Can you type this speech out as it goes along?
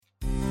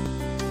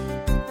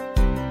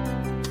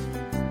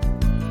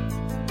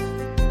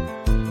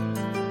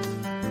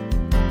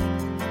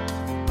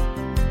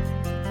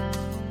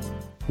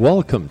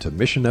Welcome to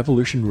Mission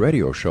Evolution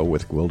Radio Show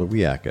with Gwilda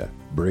Wiyaka,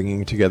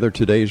 bringing together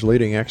today's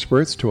leading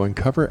experts to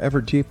uncover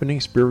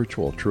ever-deepening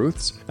spiritual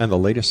truths and the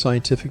latest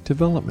scientific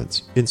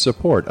developments in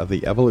support of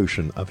the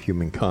evolution of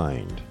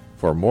humankind.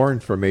 For more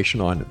information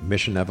on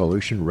Mission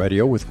Evolution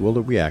Radio with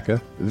Gwilda Wiyaka,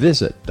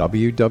 visit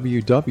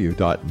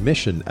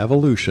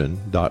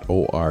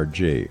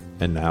www.missionevolution.org.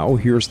 And now,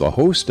 here's the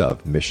host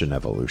of Mission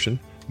Evolution,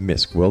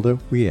 Miss Gwilda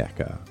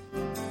Wiyaka.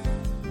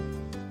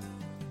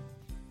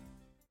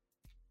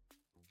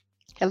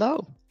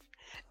 Hello.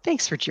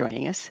 Thanks for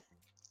joining us.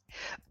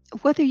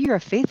 Whether you're a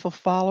faithful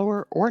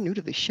follower or new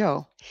to the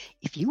show,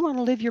 if you want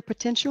to live your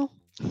potential,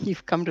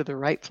 you've come to the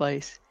right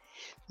place.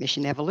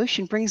 Mission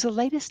Evolution brings the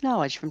latest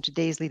knowledge from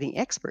today's leading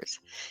experts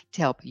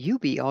to help you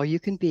be all you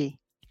can be.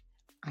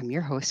 I'm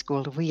your host,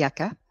 Gwilda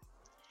Wiyaka.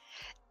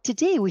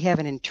 Today we have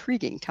an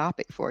intriguing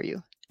topic for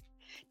you: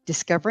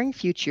 discovering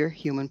future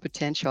human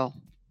potential.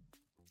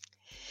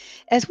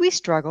 As we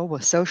struggle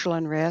with social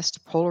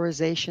unrest,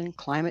 polarization,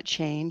 climate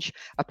change,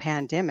 a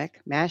pandemic,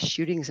 mass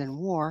shootings, and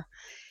war,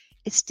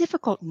 it's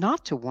difficult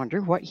not to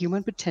wonder what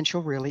human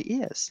potential really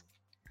is.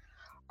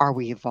 Are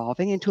we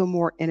evolving into a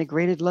more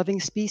integrated living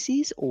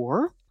species,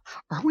 or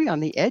are we on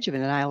the edge of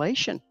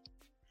annihilation?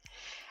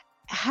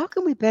 How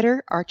can we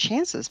better our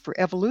chances for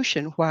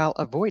evolution while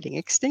avoiding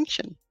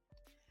extinction?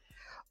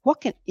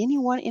 What can any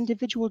one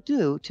individual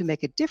do to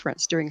make a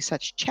difference during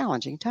such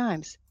challenging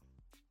times?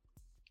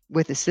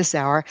 With us this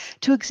hour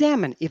to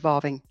examine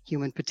evolving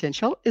human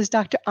potential is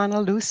Dr.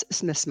 Anneloes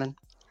Smitsman.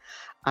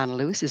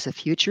 Anneloes is a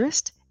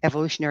futurist,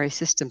 evolutionary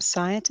systems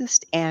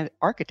scientist and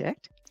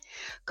architect,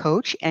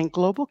 coach, and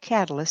global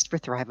catalyst for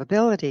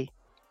thrivability.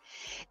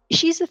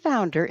 She's the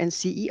founder and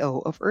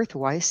CEO of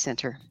EARTHwise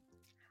Centre.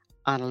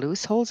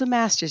 Anneloes holds a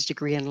master's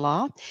degree in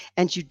law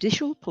and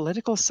judicial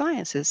political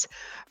sciences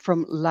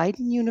from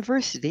Leiden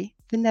University,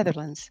 the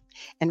Netherlands,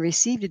 and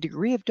received a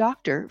degree of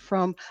doctor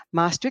from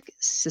Maastricht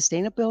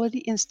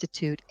Sustainability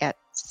Institute at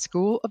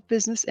School of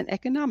Business and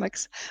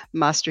Economics,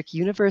 Maastricht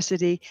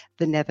University,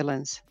 the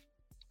Netherlands.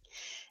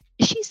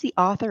 She's the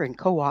author and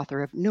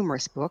co-author of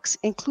numerous books,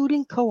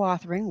 including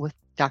co-authoring with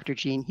Dr.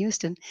 Jean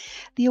Houston,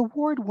 the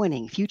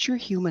award-winning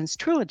Humans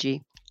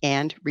Trilogy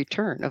and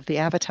Return of the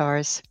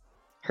Avatars.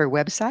 Her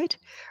website,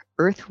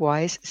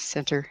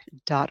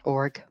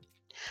 earthwisecentre.org.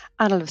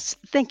 Anneloes,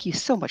 thank you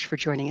so much for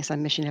joining us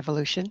on Mission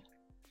Evolution.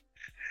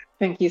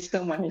 Thank you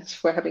so much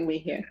for having me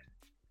here.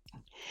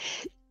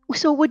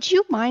 So would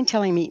you mind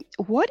telling me,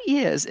 what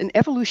is an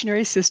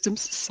evolutionary systems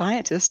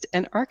scientist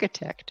and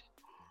architect?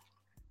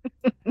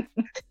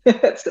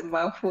 That's a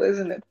mouthful,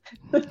 isn't it?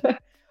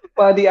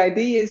 Well, the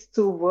idea is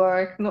to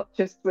work not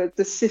just with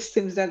the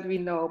systems that we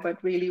know,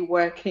 but really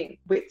working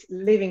with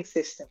living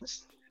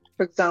systems.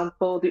 For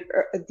example, the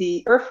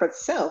earth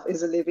itself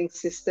is a living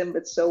system,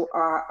 but so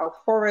are our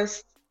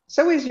forests.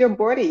 So is your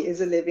body is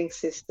a living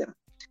system.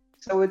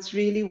 So it's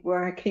really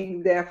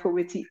working, therefore,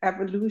 with the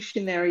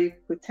evolutionary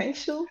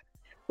potential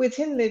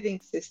within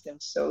living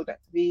systems so that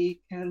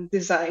we can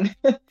design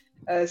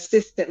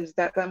systems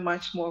that are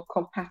much more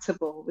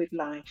compatible with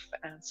life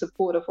and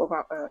supportive of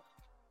our earth.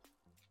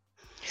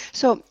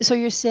 So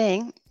you're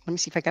saying, let me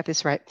see if I got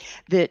this right,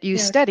 that you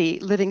study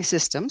living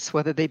systems,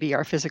 whether they be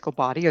our physical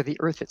body or the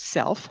earth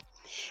itself,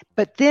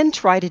 but then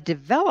try to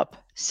develop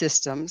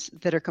systems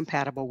that are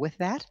compatible with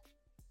that?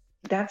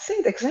 That's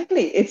it,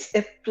 exactly. It's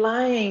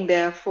applying,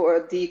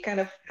 therefore, the kind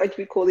of what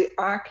we call the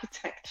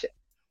architecture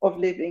of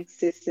living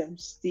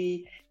systems,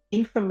 the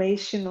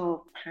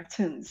informational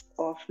patterns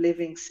of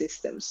living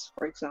systems.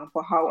 For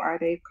example, how are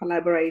they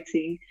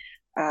collaborating?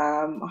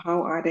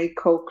 How are they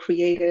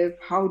co-creative?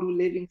 How do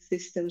living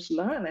systems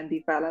learn and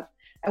develop?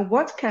 And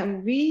what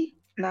can we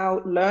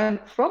now learn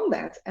from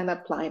that and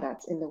apply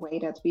that in the way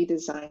that we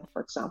design,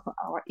 for example,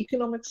 our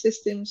economic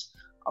systems,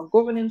 our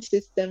governance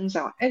systems,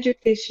 our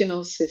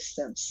educational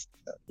systems.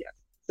 So, yeah,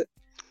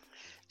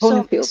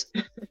 field.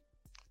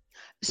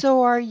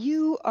 So are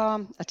you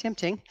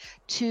attempting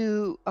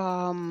to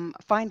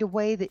find a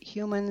way that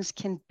humans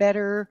can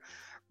better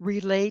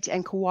relate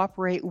and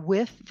cooperate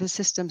with the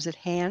systems at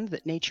hand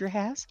that nature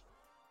has?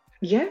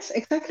 Yes,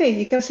 exactly.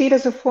 You can see it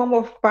as a form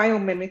of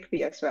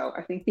biomimicry as well.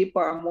 I think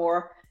people are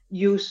more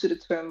used to the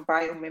term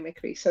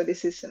biomimicry. So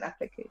this is an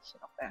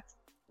application of that.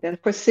 Then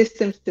for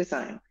systems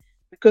design,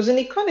 because an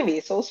economy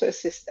is also a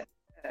system.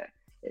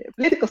 A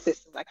political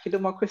system like your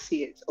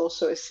democracy is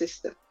also a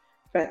system.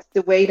 But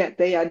the way that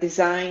they are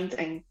designed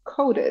and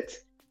coded,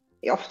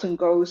 it often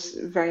goes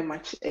very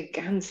much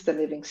against the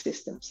living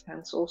systems,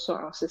 hence also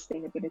our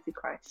sustainability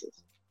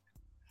crisis.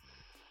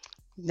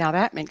 Now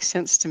that makes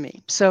sense to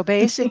me. So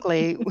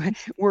basically,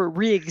 we're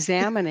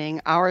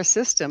re-examining our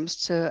systems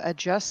to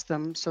adjust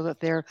them so that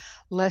they're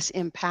less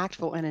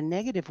impactful in a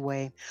negative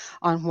way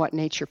on what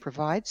nature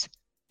provides.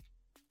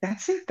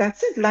 That's it.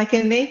 Like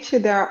in nature,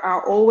 there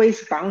are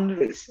always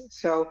boundaries.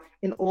 So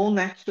in all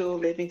natural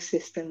living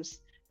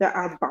systems, there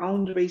are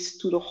boundaries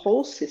to the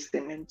whole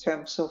system in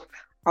terms of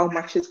how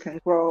much it can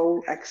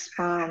grow,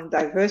 expand,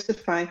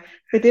 diversify.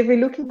 But if we're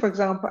looking, for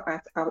example,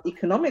 at our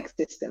economic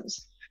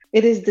systems,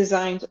 it is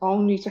designed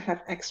only to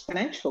have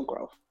exponential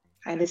growth.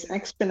 and this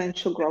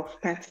exponential growth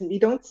pattern. We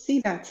don't see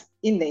that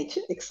in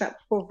nature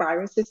except for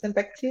viruses and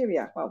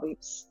bacteria. Well, we've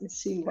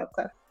seen what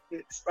that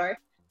is, right?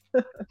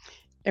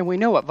 And we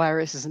know what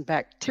viruses and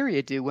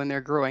bacteria do when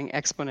they're growing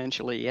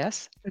exponentially,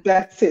 yes?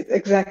 That's it,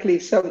 exactly.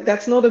 So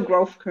that's not a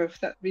growth curve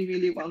that we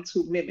really want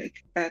to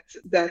mimic.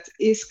 That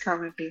is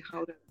currently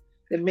how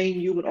the main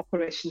human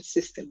operation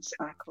systems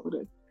are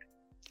coded.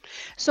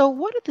 So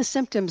what are the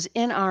symptoms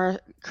in our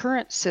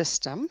current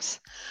systems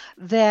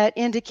that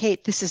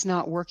indicate this is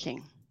not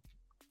working?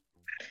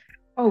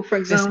 Oh, for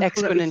example, this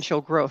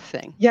exponential growth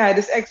thing. Yeah,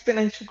 this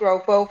exponential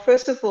growth. Well,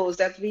 first of all, is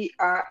that we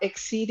are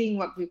exceeding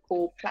what we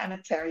call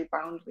planetary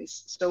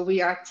boundaries. So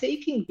we are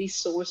taking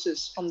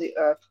resources from the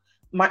Earth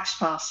much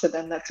faster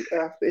than that the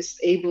Earth is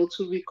able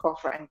to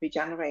recover and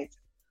regenerate.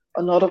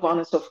 Another one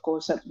is, of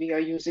course, that we are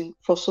using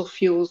fossil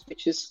fuels,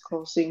 which is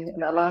causing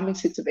an alarming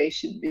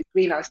situation with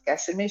greenhouse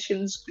gas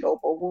emissions,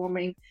 global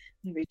warming,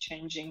 and we're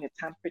changing the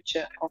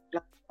temperature of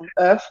life on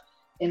Earth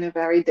in a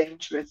very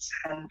dangerous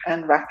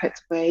and rapid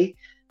way.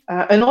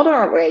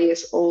 Another way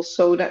is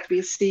also that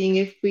we're seeing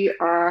if we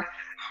are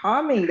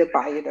harming the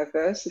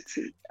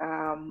biodiversity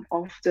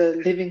of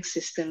the living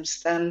systems,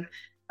 then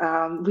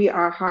we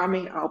are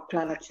harming our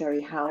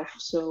planetary health.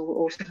 So we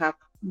also have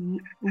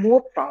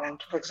more prone,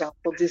 for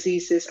example,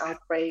 diseases,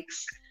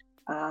 outbreaks,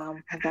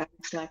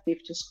 pandemics like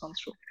we've just gone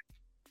through.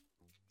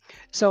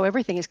 So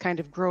everything is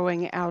kind of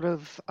growing out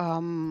of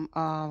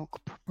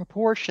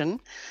proportion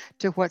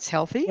to what's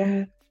healthy?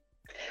 Yeah.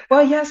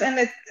 Well, yes,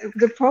 and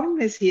the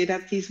problem is here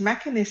that these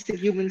mechanistic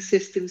human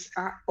systems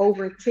are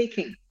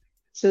overtaking.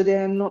 So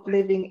they're not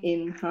living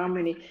in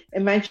harmony.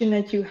 Imagine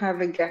that you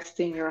have a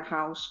guest in your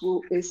house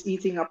who is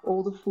eating up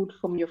all the food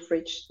from your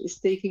fridge, is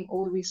taking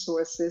all the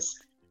resources,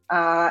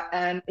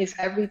 and is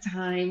every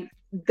time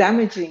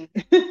damaging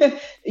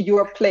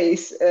your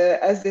place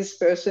as this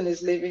person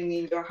is living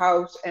in your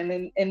house,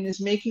 and is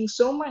making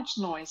so much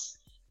noise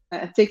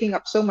and taking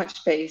up so much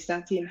space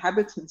that the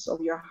inhabitants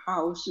of your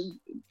house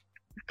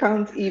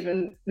can't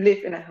even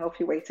live in a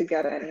healthy way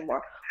together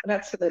anymore. And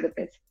that's a little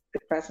bit the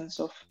presence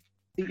of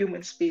the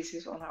human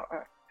species on our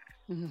Earth.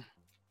 Mm-hmm.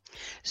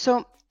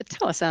 So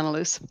tell us,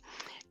 Anneloes,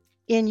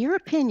 in your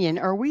opinion,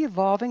 are we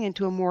evolving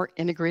into a more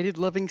integrated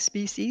living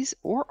species,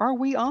 or are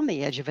we on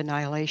the edge of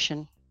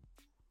annihilation?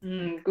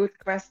 Good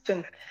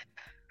question.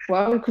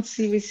 Well,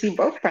 we see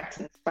both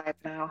patterns right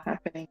now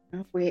happening.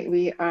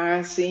 We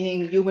are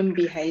seeing human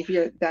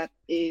behavior that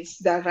is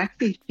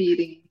directly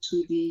feeding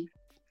to the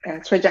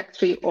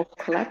trajectory of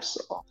collapse,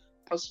 of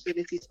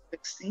possibilities of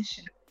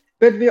extinction.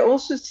 But we're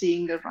also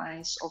seeing the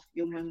rise of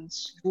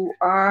humans who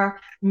are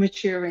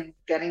maturing,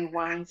 getting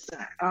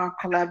wiser, are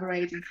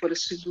collaborating for the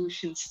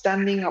solution,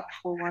 standing up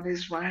for what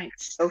is right.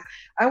 So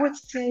I would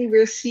say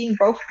we're seeing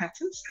both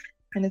patterns.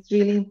 And it's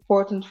really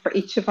important for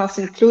each of us,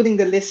 including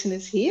the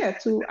listeners here,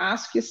 to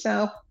ask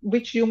yourself,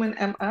 which human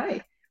am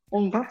I?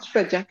 On what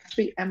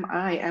trajectory am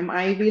I? Am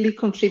I really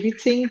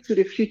contributing to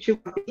the future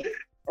well-being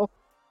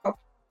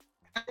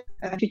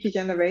of future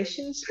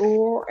generations,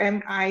 or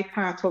am I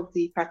part of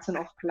the pattern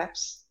of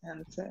collapse?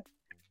 And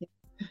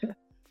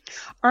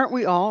aren't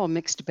we all a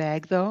mixed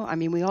bag, though? I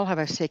mean, we all have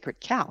our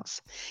sacred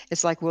cows.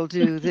 It's like we'll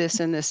do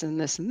this and this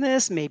and this and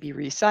this, maybe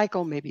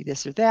recycle, maybe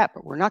this or that,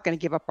 but we're not going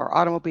to give up our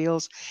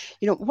automobiles.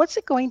 You know, what's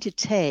it going to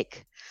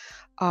take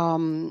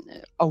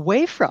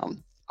away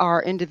from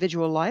our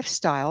individual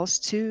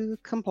lifestyles to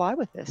comply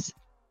with this?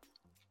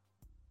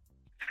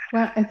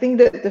 Well, I think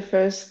that the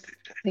first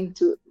thing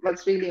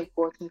what's really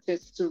important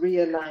is to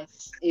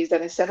realize is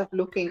that instead of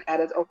looking at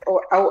it,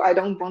 I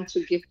don't want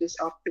to give this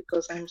up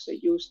because I'm so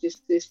used to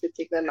this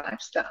particular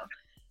lifestyle,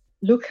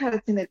 look at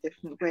it in a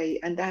different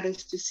way. And that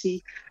is to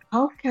see,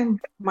 how can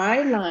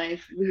my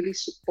life really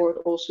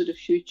support also the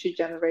future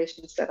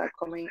generations that are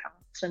coming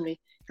after me?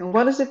 And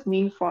what does it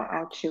mean for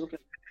our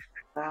children?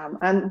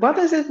 And what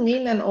does it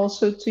mean? And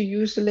also to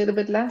use a little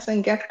bit less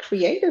and get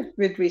creative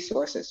with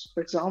resources.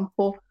 For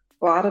example,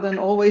 rather than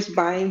always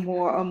buying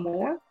more and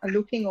more, and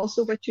looking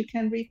also what you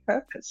can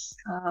repurpose,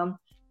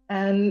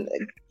 and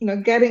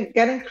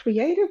getting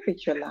creative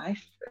with your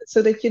life,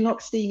 so that you're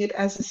not seeing it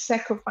as a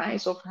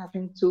sacrifice of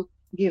having to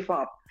give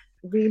up.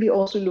 Really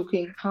also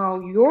looking how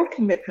your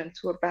commitment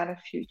to a better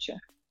future,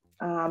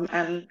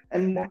 and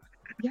more.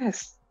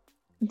 Yes.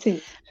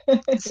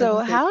 So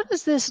how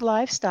does this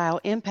lifestyle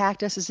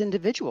impact us as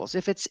individuals?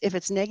 If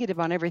it's negative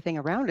on everything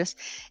around us,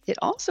 it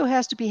also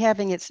has to be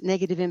having its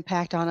negative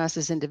impact on us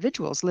as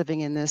individuals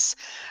living in this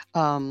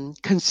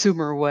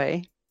consumer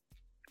way.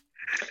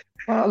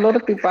 Well, a lot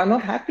of people are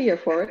not happier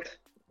for it.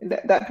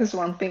 That is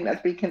one thing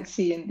that we can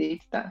see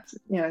indeed, that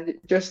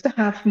just to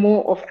have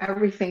more of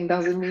everything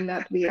doesn't mean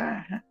that we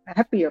are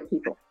happier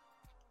people.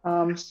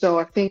 So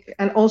I think,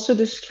 and also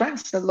the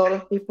stress, a lot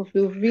of people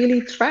feel really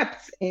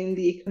trapped in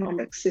the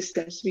economic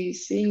systems. We're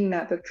seeing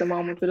that at the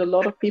moment with a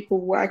lot of people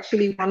who are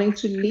actually wanting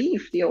to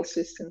leave the old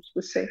systems,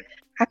 who say,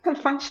 I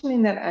can't function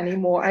in that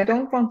anymore. I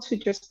don't want to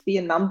just be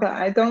a number.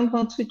 I don't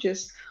want to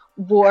just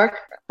work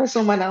for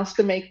someone else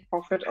to make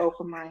profit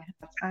over my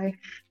head.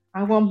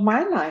 I want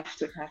my life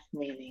to have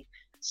meaning.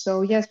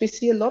 So yes, we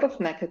see a lot of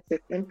negative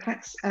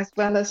impacts as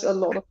well as a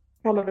lot of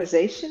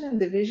polarization and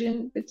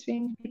division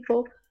between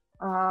people,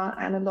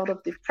 and a lot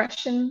of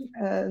depression.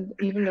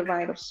 Even the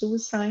rate of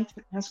suicide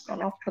has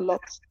gone up a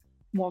lot.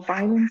 More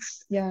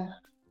violence. Yeah.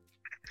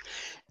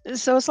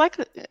 So it's like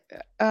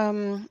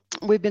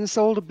we've been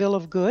sold a bill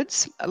of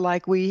goods,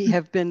 like we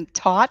have been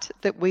taught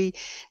that we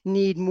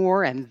need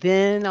more and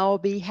then I'll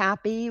be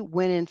happy,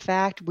 when in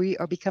fact we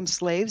are become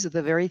slaves of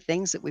the very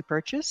things that we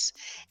purchase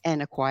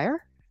and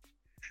acquire.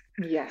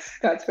 Yes,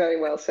 that's very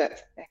well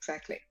said.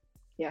 Exactly.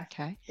 Yeah.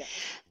 Okay. Yeah.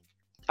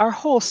 Our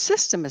whole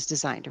system is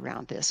designed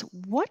around this.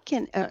 What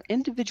can an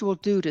individual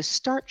do to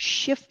start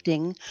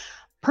shifting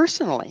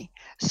personally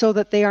so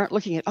that they aren't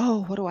looking at,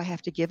 oh, what do I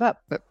have to give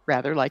up? But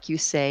rather, like you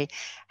say,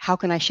 how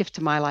can I shift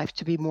to my life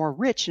to be more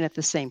rich and at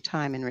the same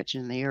time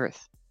enriching the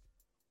earth?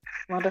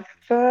 Well, the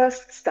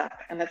first step,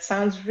 and it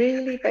sounds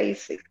really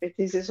basic, but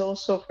this is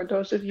also for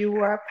those of you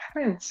who are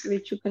parents,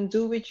 which you can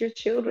do with your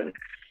children,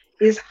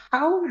 is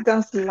how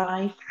does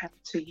life come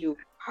to you?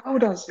 How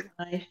does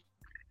life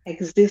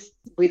exist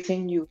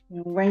within you?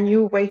 When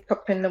you wake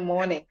up in the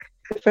morning,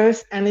 the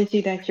first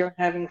energy that you're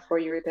having for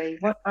your day,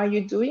 what are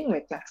you doing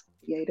with that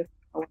creative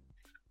power?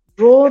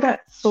 Draw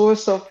that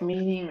source of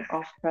meaning,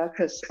 of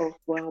purpose, of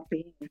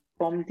well-being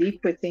from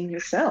deep within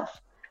yourself,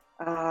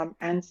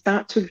 and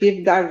start to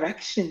give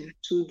direction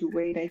to the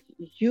way that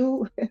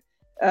you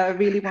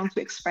really want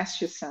to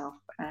express yourself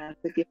and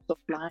the gift of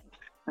life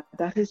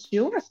that is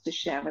yours to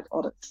share with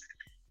others.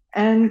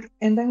 And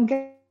then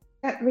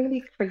get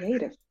really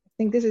creative. I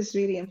think this is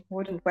really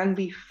important when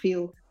we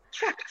feel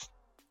trapped.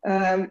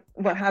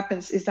 What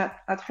happens is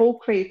that whole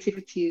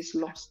creativity is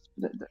lost.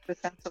 The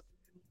sense of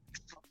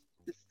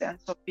the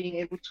sense of being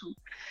able to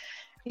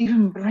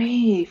even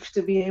brave,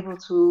 to be able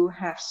to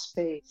have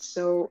space.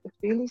 So it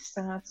really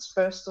starts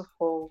first of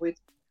all with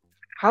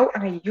how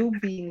are you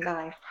being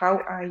live? How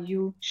are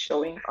you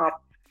showing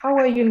up? How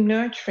are you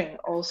nurturing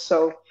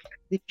also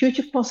the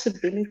future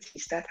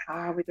possibilities that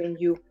are within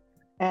you?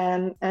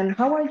 And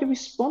how are you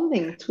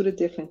responding to the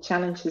different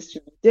challenges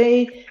during the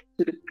day,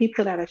 to the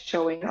people that are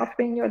showing up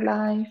in your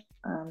life?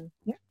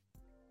 Yeah.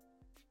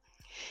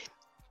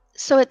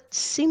 So it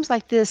seems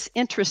like this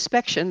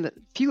introspection that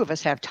few of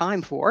us have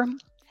time for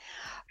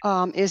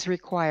is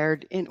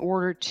required in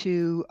order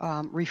to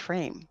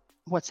reframe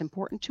what's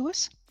important to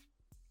us.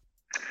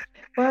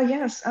 Well,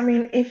 yes. I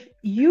mean, if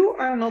you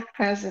are not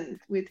present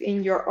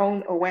within your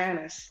own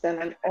awareness,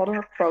 then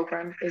another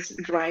program is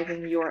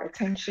driving your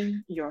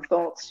attention, your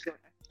thoughts, your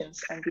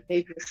actions, and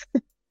behaviors.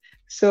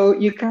 So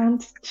you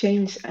can't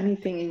change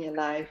anything in your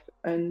life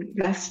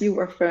unless you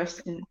are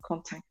first in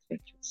contact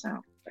with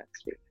yourself.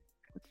 That's really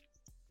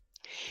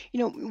You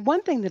know,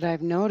 one thing that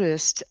I've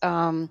noticed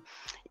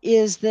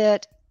is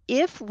that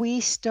if we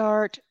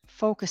start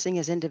focusing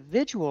as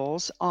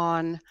individuals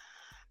on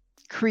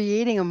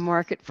creating a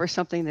market for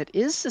something that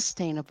is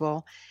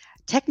sustainable,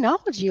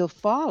 technology will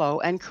follow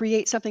and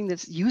create something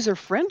that's user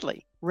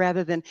friendly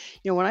rather than,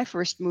 when I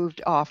first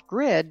moved off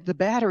grid, the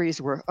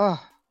batteries were,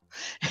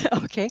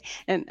 okay.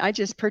 And I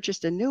just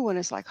purchased a new one.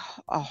 It's like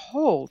a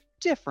whole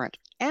different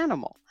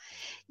animal.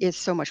 It's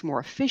so much more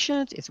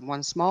efficient. It's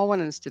one small one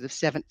instead of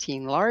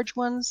 17 large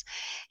ones.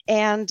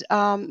 And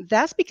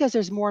that's because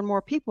there's more and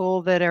more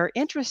people that are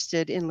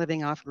interested in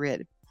living off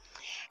grid.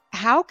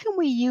 How can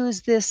we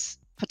use this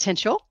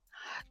potential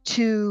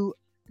to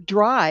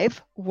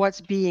drive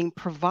what's being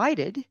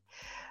provided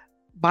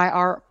by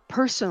our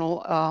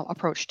personal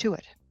approach to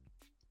it?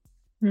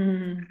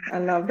 I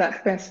love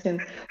that question.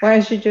 Well,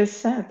 as you just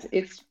said,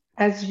 it's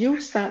as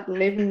you start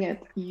living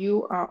it,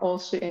 you are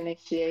also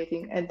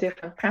initiating a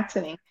different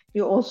patterning.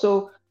 You're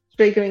also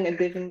triggering a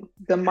different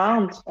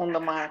demand on the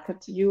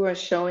market. You are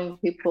showing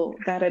people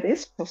that it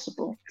is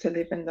possible to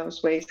live in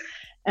those ways.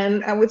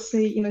 And I would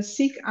say,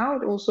 seek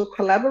out, also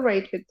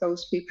collaborate with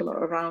those people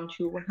around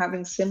you who are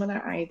having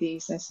similar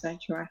ideas as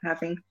that you are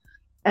having.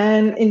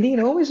 And indeed,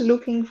 always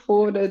looking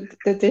for the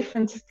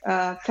different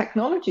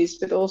technologies,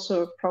 but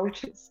also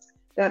approaches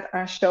that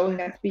are showing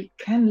that we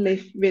can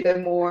live with a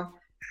more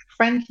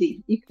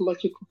friendly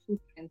ecological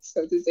footprint,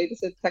 so to say,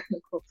 this is a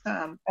technical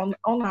term, on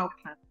our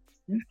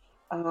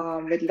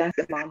planet, with less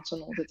demands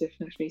on all the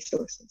different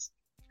resources.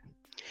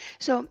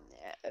 So,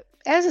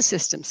 as a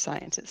systems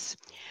scientist,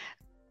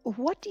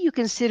 what do you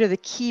consider the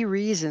key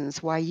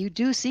reasons why you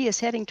do see us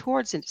heading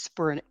towards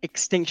for an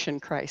extinction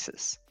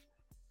crisis?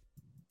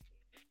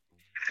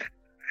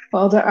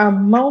 Well, there are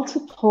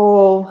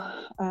multiple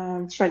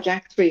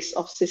trajectories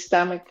of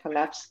systemic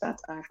collapse that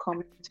are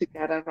coming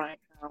together right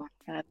now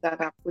and that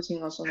are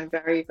putting us on a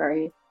very,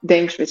 very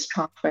dangerous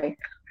pathway.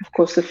 Of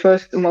course,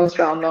 the most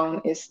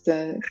well-known is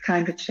the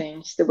climate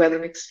change, the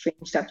weather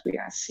extremes that we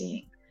are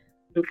seeing.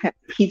 Look at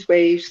heat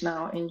waves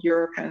now in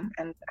Europe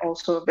and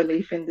also I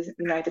believe in the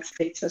United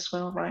States as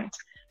well, right?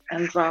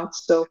 And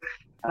droughts. So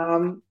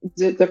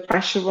the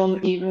pressure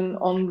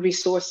on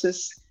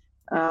resources,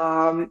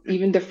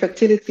 even the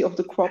fertility of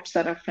the crops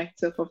that are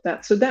effective of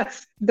that. So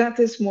that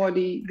is more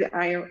the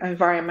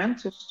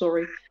environmental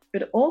story,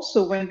 but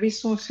also when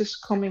resources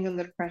coming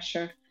under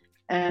pressure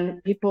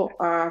and people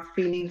are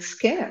feeling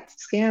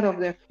scared of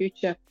their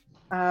future.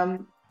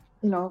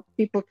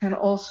 People can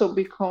also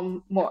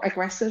become more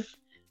aggressive,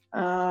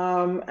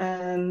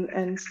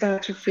 and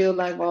start to feel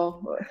like,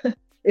 well,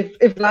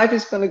 if life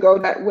is going to go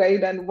that way,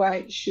 then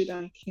why should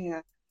I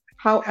care?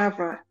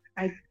 However,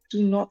 I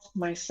do not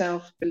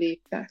myself believe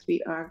that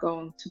we are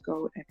going to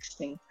go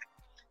extinct.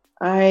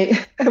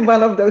 I am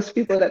one of those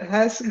people that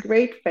has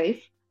great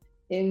faith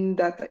in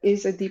that there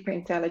is a deeper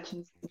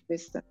intelligence and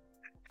wisdom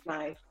of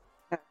life.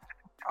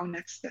 Our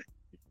next step.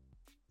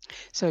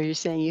 So you're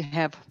saying you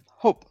have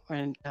hope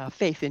and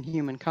faith in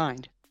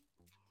humankind.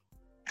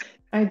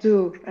 I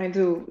do.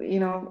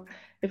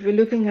 If we're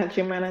looking at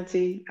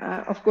humanity,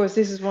 of course,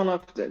 this is one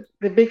of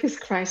the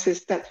biggest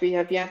crises that we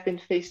have yet been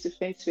face to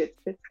face with.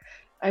 But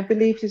I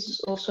believe this is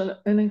also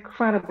an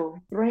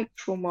incredible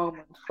breakthrough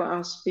moment for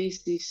our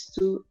species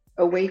to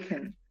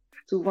awaken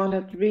to what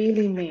it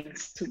really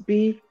means to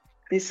be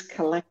this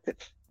collective,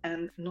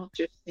 and not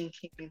just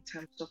thinking in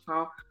terms of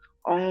our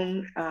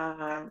own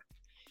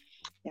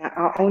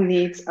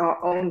needs,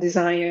 our own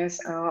desires,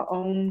 our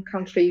own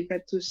country,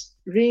 but to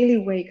really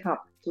wake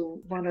up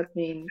to what it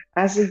means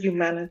as a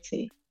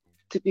humanity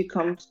to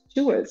become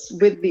stewards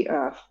with the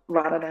earth,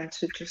 rather than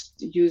to just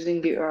using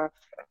the earth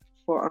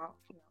for our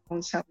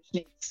own selfish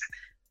needs.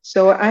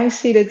 So I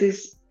see that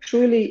this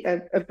truly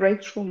a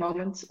breakthrough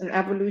moment, an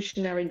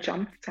evolutionary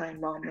jump time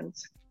moment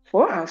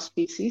for our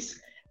species.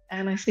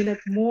 And I see that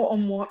more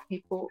and more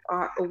people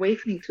are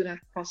awakening to that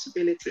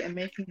possibility and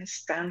making a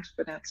stand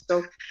for that.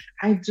 So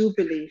I do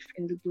believe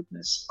in the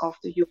goodness of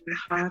the human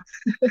heart.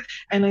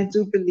 And I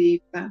do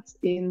believe that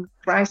in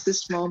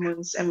crisis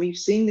moments, and we've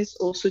seen this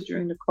also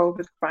during the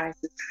COVID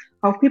crisis,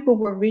 how people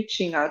were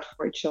reaching out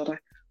for each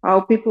other, how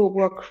people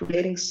were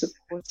creating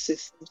support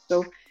systems.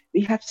 So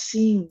we have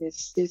seen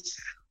this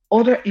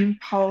other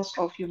impulse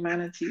of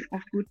humanity,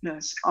 of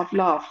goodness, of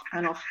love,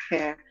 and of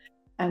care.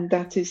 And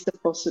that is the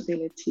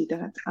possibility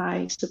that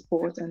I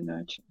support and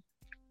nurture.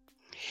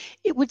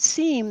 It would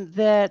seem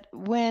that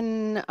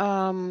when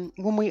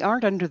we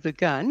aren't under the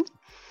gun,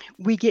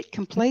 we get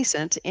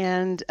complacent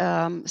and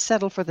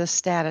settle for the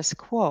status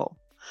quo.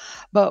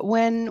 But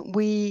when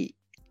we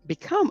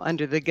become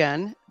under the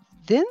gun,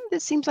 then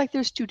it seems like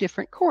there's two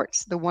different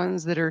courts: the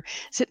ones that are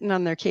sitting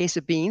on their case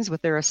of beans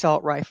with their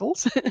assault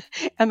rifles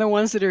and the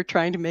ones that are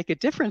trying to make a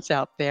difference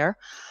out there,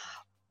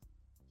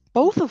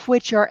 both of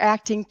which are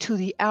acting to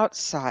the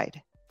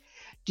outside.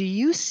 Do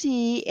you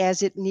see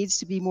as it needs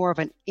to be more of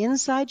an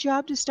inside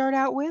job to start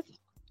out with?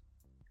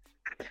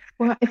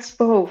 Well, it's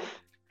both.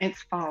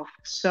 It's both.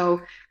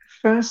 So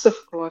first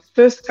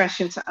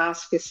question to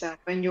ask yourself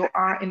when you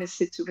are in a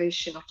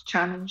situation of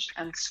challenge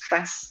and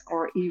stress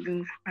or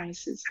even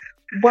crisis,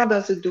 what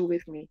does it do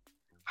with me?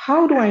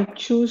 How do I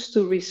choose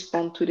to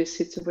respond to this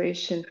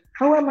situation?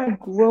 How am I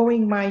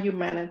growing my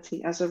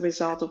humanity as a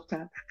result of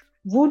that?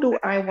 Who do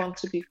I want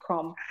to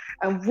become?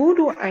 And who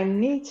do I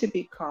need to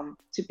become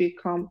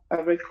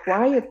a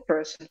required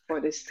person for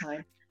this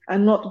time,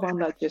 and not one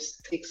that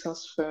just takes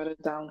us further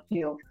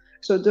downhill?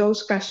 So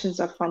those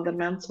questions are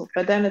fundamental.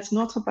 But then it's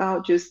not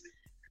about just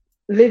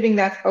living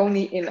that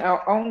only in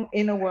our own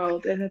inner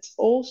world. And it's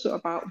also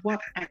about what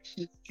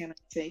actions can I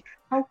take?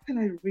 How can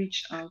I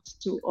reach out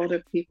to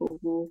other people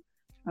who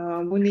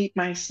need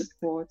my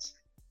support?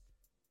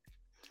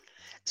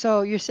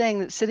 So you're saying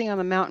that sitting on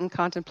the mountain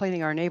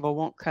contemplating our navel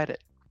won't cut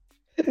it?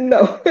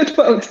 No, it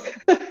won't.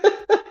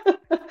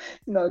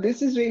 No,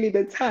 this is really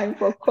the time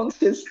for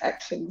conscious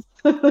actions.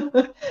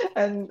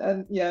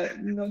 and yeah,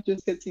 not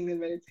just sitting and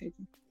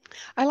meditating.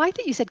 I like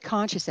that you said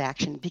conscious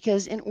action,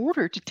 because in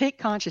order to take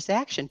conscious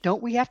action,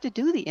 don't we have to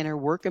do the inner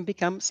work and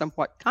become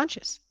somewhat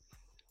conscious?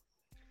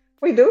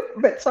 We do,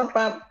 but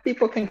sometimes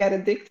people can get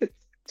addicted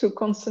to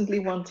constantly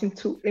wanting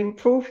to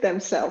improve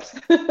themselves.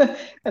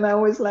 And I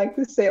always like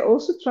to say,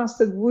 also trust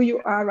that who you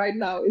are right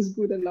now is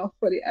good enough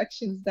for the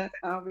actions that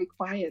are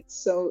required.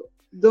 So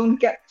don't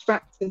get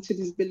trapped into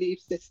this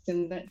belief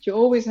system that you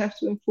always have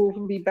to improve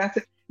and be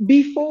better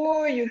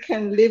before you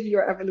can live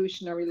your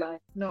evolutionary life.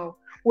 No,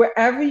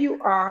 wherever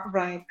you are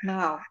right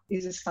now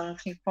is a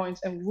starting point,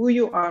 and who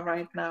you are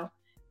right now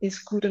is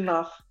good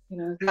enough.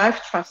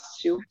 Life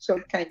trusts you, so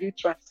can you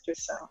trust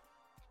yourself?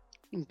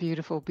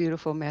 Beautiful,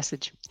 beautiful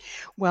message.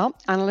 Well,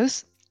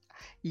 Anneloes,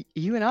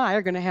 you and I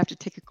are going to have to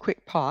take a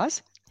quick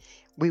pause.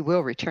 We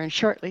will return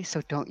shortly,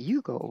 so don't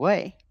you go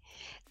away.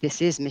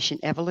 This is Mission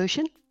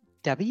Evolution,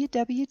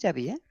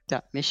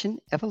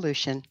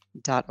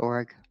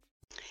 www.missionevolution.org.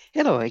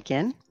 Hello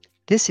again.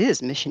 This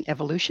is Mission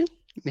Evolution,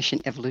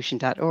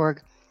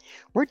 missionevolution.org.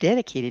 We're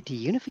dedicated to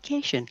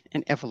unification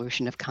and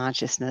evolution of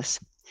consciousness.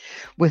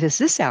 With us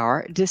this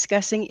hour,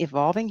 discussing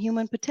evolving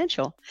human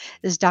potential,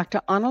 is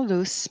Dr.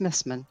 Anneloes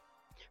Smitsman.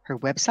 Her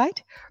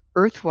website,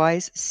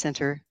 EARTHwise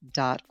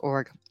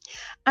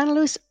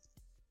Anneloes,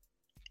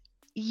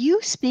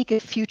 you speak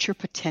of future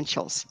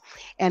potentials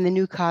and the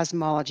new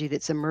cosmology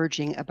that's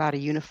emerging about a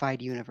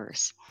unified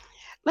universe.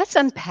 Let's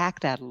unpack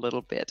that a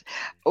little bit.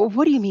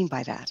 What do you mean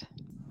by that?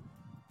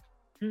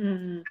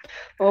 Mm.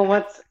 Well,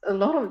 what a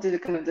lot of the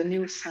kind of the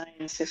new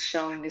science has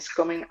shown is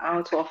coming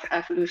out of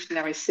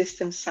evolutionary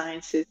system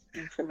sciences,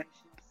 information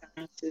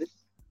sciences,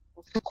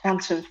 also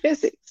quantum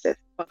physics. That's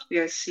what we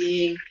are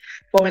seeing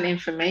from an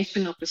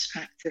informational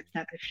perspective.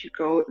 That if you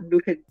go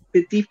look at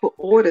the deeper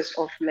orders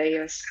of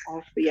layers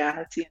of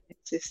reality and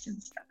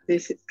existence, that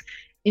this is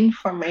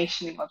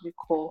information in what we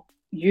call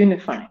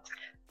unified.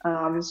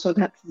 So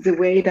that's the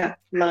way that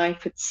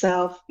life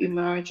itself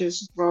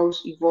emerges,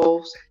 grows,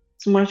 evolves.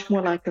 It's much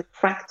more like a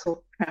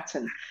fractal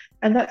pattern.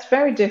 And that's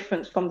very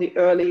different from the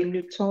early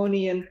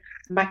Newtonian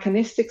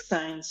mechanistic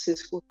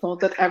sciences who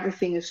thought that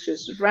everything is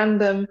just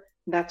random,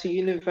 that the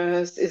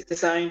universe is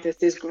designed as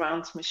this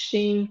ground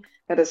machine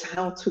that is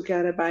held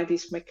together by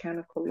these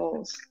mechanical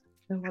laws.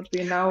 And what we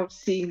are now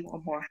seeing more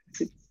and more,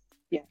 it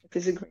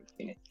is a great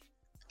unity.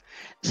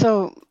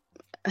 So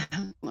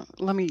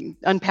let me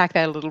unpack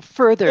that a little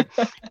further.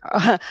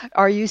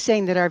 Are you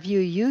saying that our view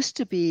used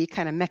to be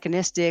kind of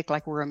mechanistic,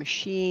 like we're a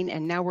machine,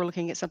 and now we're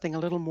looking at something a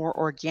little more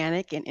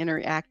organic and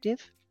interactive?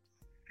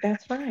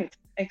 That's right,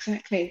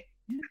 exactly.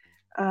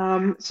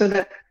 So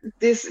that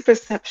this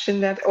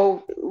perception that,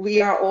 oh,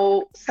 we are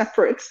all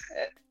separate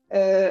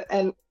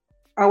and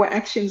our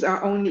actions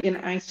are only in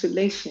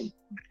isolation,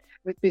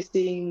 which we're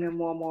seeing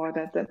more and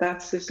more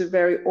that's just a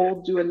very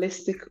old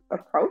dualistic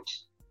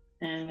approach.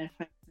 And in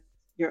fact,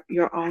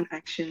 your own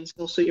actions,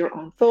 also your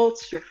own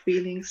thoughts, your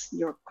feelings,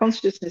 your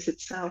consciousness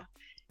itself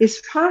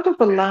is part of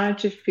a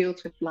larger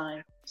field of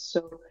life.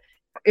 So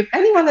if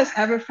anyone has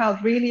ever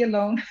felt really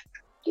alone,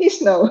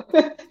 please know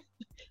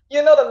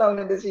you're not alone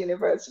in this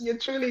universe. You're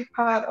truly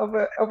part of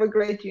a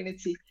great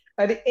unity.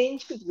 The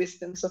ancient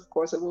wisdoms, of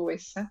course, have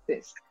always said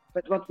this.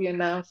 But what we are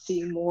now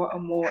seeing more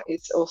and more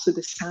is also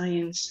the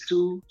science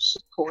to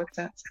support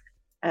that.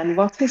 And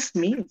what this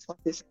means, what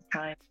this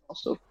implies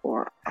also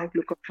for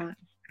outlook of life.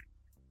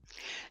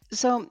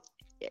 So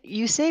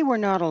you say we're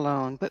not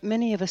alone, but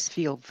many of us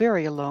feel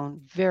very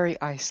alone, very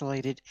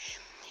isolated.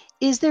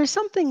 Is there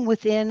something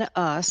within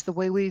us, the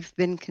way we've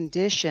been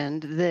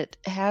conditioned, that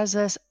has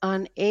us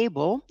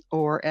unable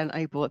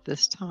at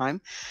this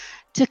time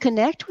to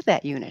connect with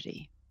that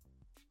unity?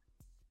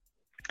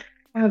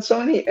 Well,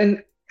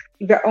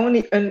 we're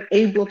only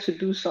unable to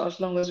do so as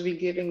long as we're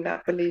giving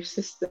that belief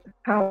system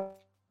power.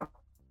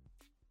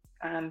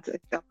 And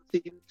it's up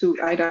to you to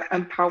either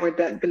empower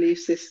that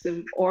belief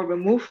system or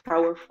remove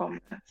power from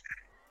that.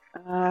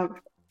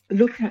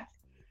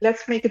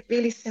 Let's make it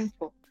really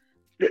simple.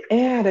 The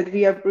air that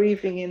we are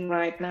breathing in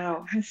right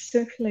now has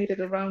circulated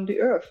around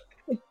the earth.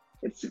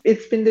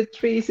 It's been the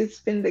trees, it's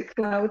been the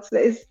clouds.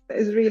 There's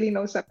really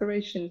no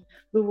separation.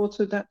 The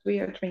water that we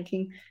are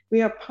drinking,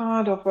 we are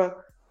part of a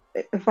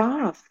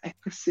vast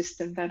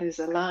ecosystem that is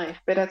alive,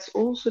 but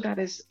that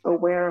is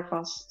aware of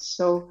us.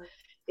 So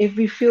if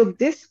we feel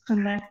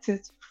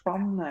disconnected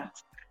from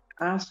that,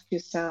 ask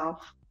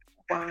yourself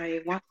why,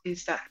 what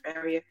is that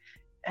barrier?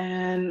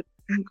 And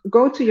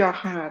go to your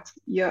heart.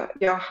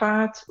 Your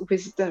heart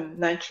wisdom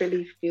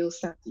naturally feels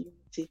that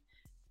unity.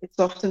 It's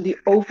often the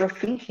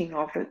overthinking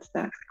of it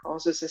that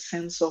causes a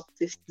sense of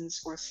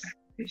distance or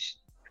separation.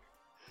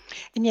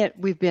 And yet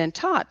we've been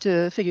taught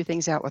to figure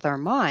things out with our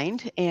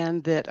mind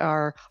and that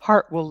our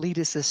heart will lead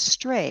us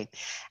astray.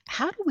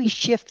 How do we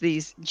shift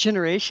these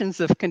generations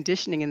of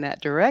conditioning in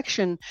that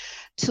direction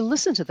to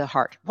listen to the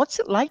heart? What's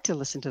it like to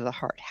listen to the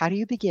heart? How do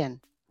you begin?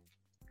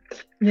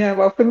 Yeah,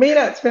 well, for me,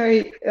 that's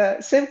very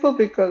simple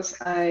because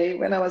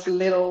when I was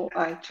little,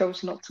 I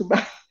chose not to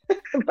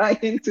buy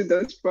into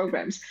those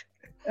programs.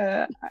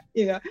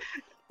 You know,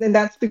 and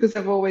that's because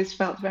I've always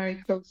felt very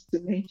close to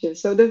nature.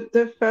 So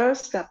the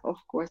first step, of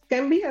course,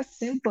 can be as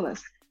simple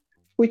as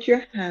put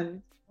your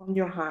hand on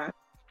your heart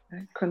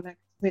and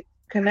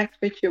connect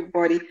with your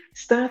body.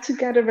 Start to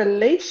get a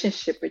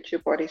relationship with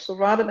your body. So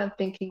rather than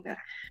thinking that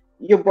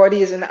your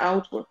body is an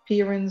outward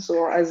appearance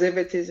or as if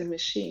it is a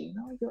machine,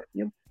 no,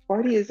 your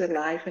body is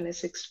alive and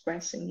is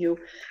expressing you.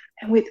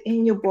 And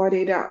within your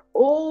body, there are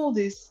all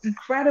these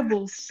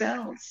incredible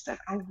cells that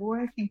are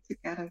working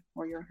together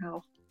for your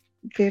health.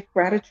 Give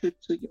gratitude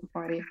to your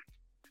body.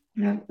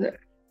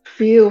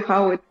 Feel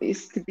how it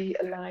is to be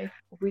alive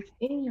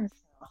within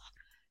yourself.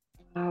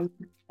 And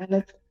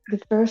the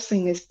first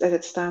thing is that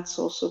it starts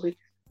also with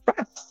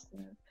trust.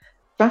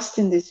 Trust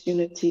in this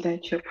unity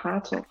that you're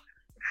part of.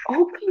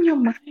 Open your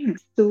mind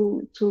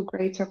to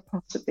greater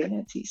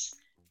possibilities.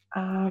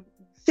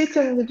 Sit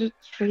under the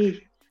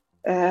tree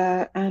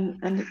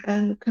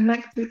and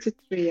connect with the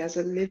tree as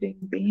a living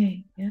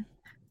being. Yeah?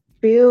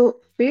 Feel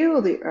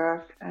the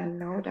earth and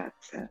know that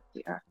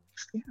the earth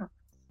is here.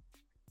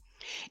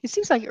 It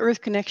seems like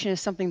earth connection is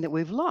something that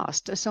we've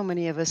lost. So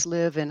many of us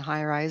live in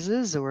high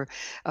rises or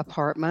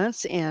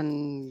apartments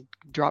and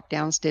drop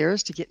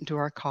downstairs to get into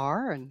our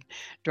car and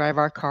drive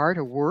our car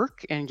to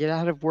work and get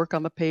out of work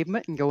on the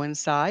pavement and go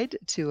inside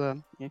to a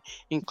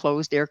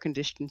enclosed air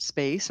conditioned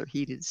space or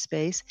heated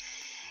space.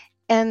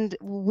 And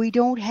we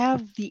don't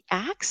have the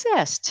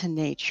access to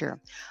nature.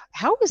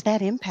 How is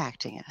that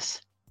impacting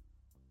us?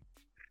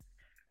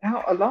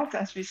 Now, a lot,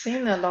 as we've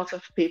seen, a lot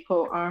of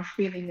people are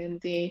feeling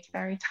indeed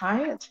very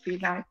tired, feel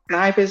like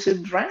life is a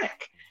drag.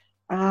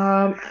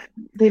 Um,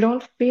 they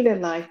don't feel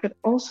alive, but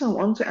also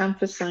want to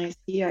emphasize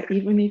here,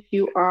 even if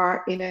you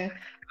are in a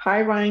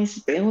high-rise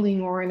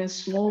building or in a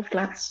small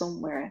flat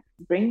somewhere,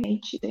 bring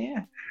nature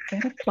there.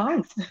 Get a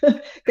plant.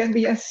 Can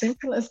be as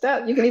simple as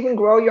that. You can even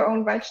grow your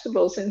own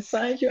vegetables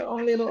inside your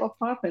own little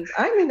apartment.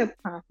 I'm in an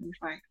apartment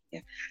right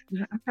here.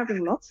 I'm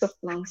having lots of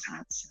plants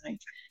outside.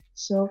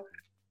 So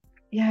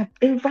yeah,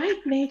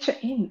 invite nature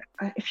in.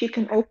 If you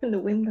can open the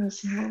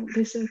windows,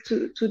 listen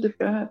to the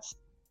birds.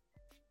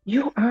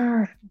 You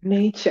are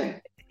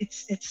nature.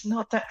 It's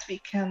not that we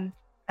can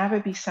ever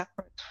be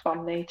separate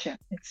from nature.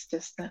 It's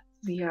just that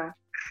we are.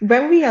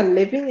 When we are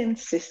living in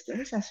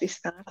systems, as we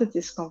started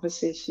this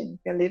conversation,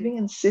 we are living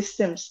in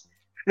systems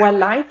where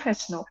life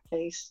has no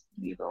place.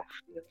 We will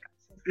feel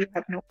that we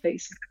have no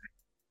place.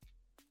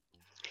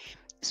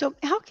 So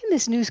how can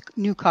this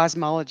new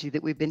cosmology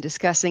that we've been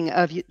discussing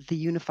of the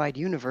unified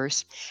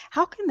universe,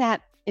 how can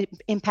that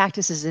impact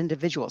us as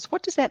individuals?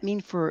 What does that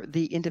mean for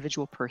the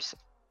individual person?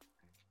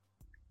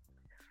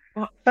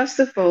 Well, first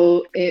of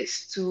all,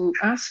 is to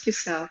ask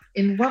yourself,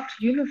 in what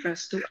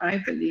universe do I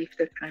believe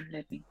that I'm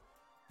living?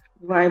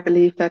 Do I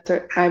believe that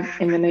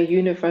I'm in a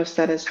universe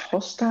that is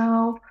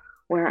hostile,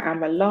 where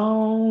I'm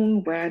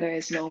alone, where there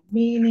is no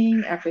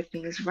meaning,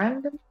 everything is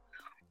random?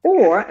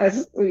 Or,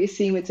 as we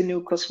see with the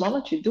new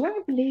cosmology, do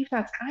I believe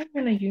that I'm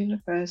in a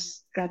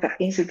universe that there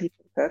is a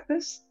deeper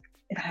purpose?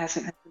 It has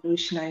an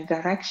evolutionary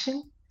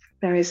direction.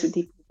 There is a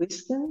deeper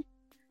wisdom.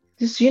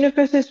 This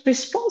universe is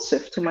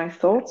responsive to my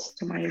thoughts,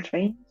 to my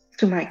dreams,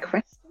 to my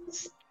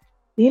questions.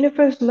 The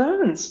universe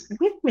learns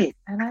with me,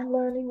 and I'm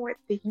learning with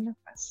the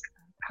universe.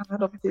 I'm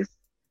part of this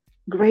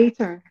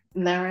greater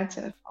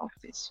narrative of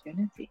this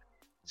unity.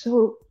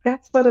 So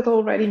that's what it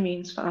already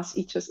means for us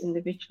each as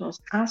individuals.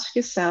 Ask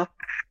yourself,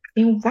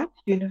 in what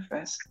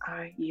universe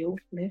are you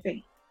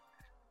living?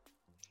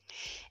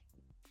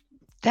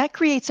 That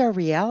creates our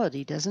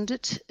reality, doesn't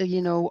it?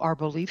 Our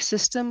belief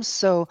systems.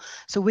 So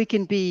we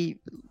can be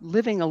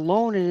living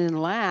alone and in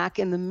lack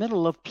in the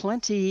middle of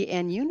plenty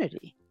and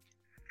unity.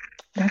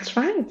 That's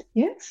right.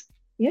 Yes.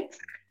 Yes.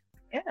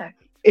 Yeah.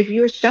 If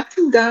you're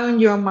shutting down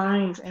your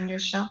mind and you're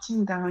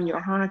shutting down your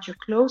heart, you're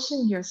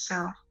closing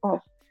yourself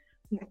off.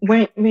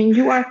 When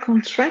you are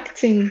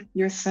contracting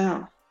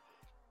yourself,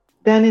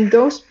 then in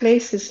those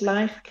places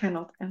life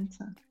cannot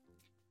enter.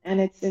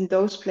 And it's in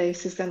those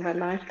places then where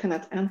life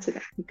cannot enter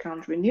that we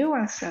can't renew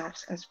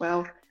ourselves as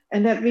well,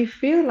 and that we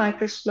feel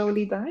like we're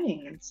slowly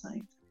dying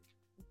inside.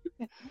 You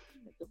can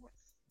open the doors.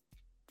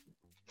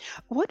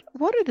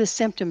 What are the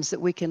symptoms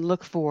that we can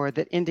look for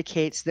that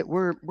indicates that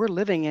we're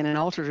living in an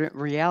alternate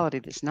reality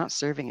that's not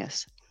serving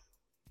us?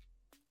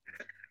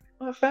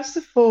 Well, first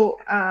of all,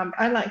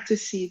 I like to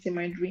see it in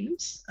my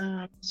dreams.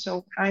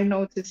 So I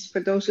notice for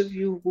those of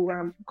you who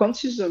are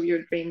conscious of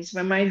your dreams,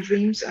 when my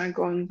dreams are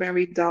going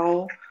very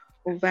dull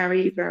or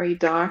very, very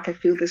dark, I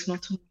feel there's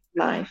not enough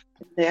life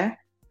in there.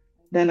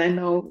 Then I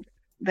know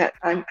that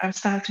I'm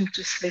starting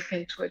to slip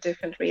into a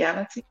different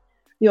reality.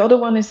 The other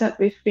one is that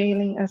we're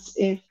feeling as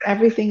if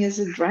everything is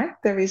a drag.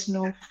 There is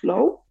no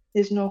flow,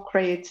 there's no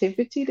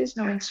creativity, there's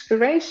no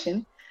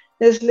inspiration,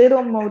 there's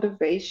little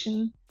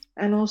motivation.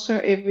 And also,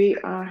 if we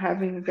are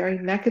having very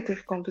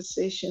negative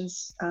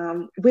conversations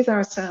with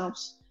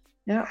ourselves,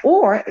 yeah,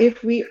 or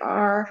if we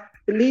are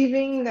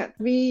believing that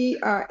we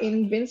are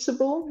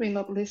invincible, we're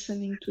not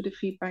listening to the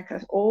feedback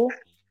at all,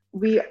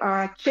 we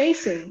are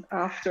chasing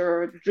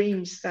after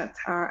dreams that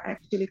are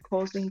actually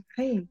causing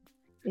pain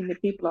in the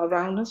people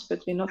around us,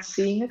 but we're not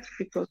seeing it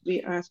because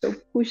we are so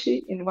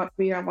pushy in what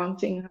we are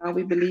wanting, how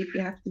we believe we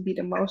have to be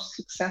the most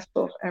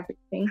successful of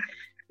everything.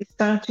 We're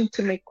starting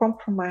to make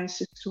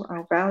compromises to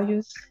our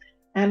values,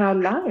 and our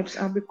lives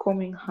are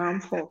becoming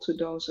harmful to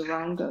those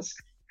around us.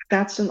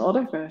 That's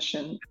another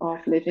version of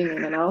living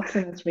in an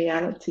alternate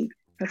reality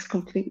that's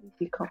completely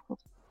decoupled.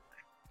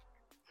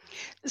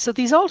 So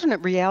these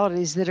alternate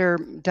realities that are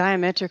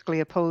diametrically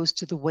opposed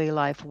to the way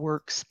life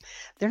works,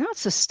 they're not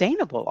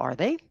sustainable, are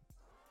they?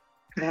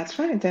 That's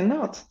right, they're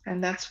not.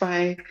 And that's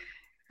why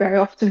very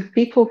often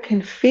people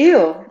can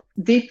feel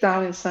deep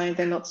down inside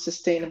they're not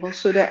sustainable.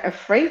 So they're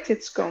afraid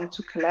it's going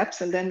to collapse.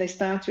 And then they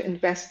start to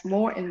invest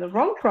more in the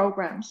wrong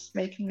programs,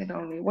 making it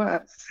only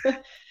worse.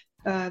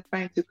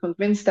 Trying to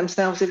convince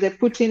themselves if they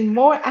put in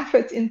more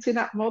effort into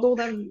that model,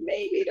 then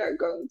maybe they're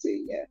going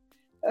to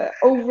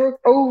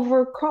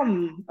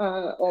overcome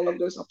all of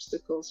those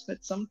obstacles.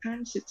 But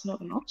sometimes it's not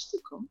an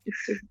obstacle,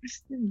 it's a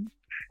wisdom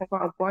of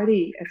our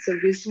body, it's a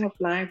wisdom of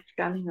life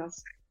telling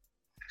us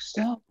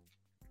stop,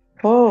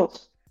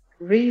 pause,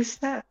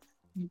 reset,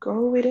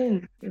 go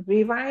within,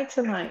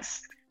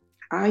 revitalize.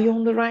 Are you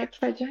on the right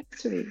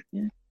trajectory?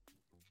 Yeah.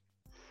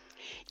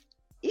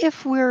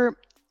 If we're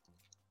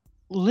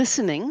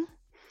listening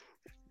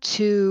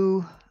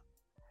to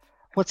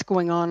what's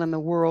going on in the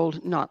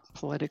world, not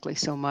politically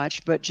so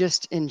much, but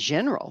just in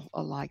general,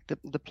 like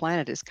the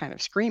planet is kind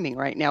of screaming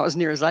right now, as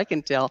near as I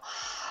can tell,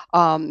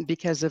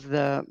 because of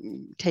the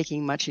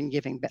taking much and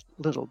giving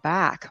little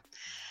back.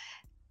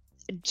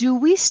 Do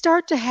we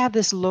start to have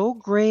this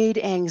low-grade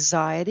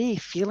anxiety,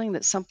 feeling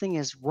that something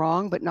is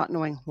wrong but not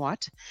knowing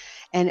what?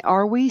 And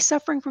are we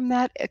suffering from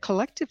that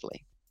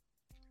collectively?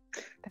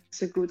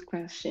 That's a good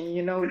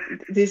question.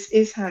 This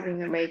is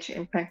having a major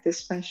impact,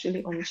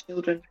 especially on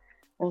children.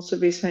 Also,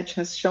 research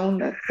has shown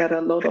that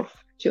a lot of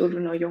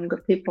children or younger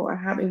people are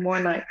having more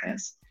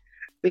nightmares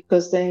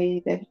because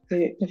they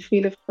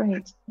feel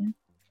afraid.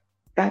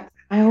 But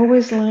I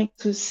always like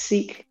to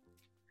seek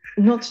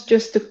not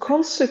just the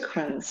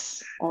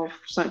consequence of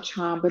such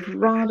harm, but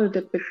rather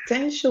the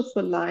potential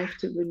for life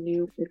to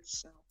renew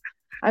itself.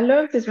 I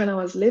learned this when I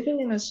was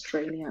living in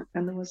Australia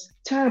and there was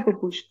terrible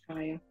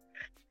bushfire.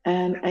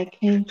 And I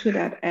came to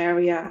that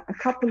area a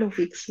couple of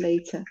weeks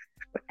later,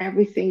 where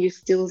everything, you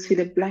still see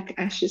the black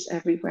ashes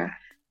everywhere.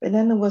 But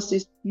then there was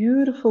this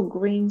beautiful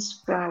green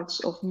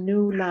sprouts of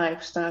new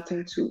life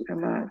starting to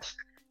emerge.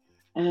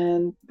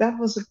 And that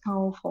was a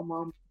powerful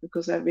moment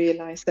because I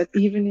realized that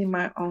even in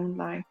my own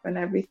life, when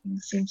everything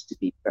seems to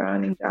be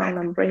burning down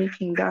and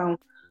breaking down,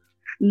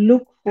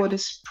 look for the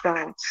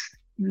sprouts,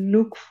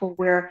 look for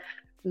where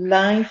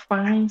life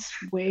finds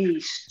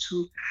ways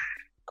to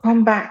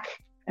come back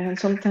and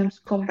sometimes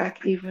come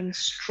back even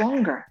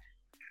stronger.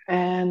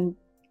 And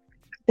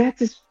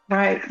that's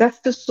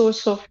the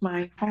source of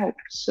my hope.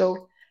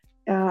 So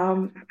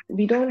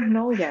we don't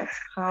know yet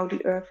how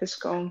the earth is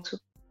going to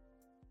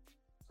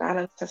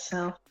balance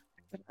herself,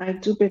 but I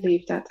do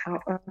believe that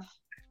our earth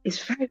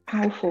is very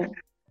powerful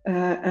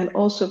and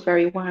also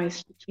very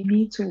wise. But we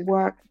need to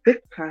work with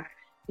her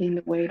in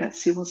the way that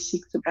she will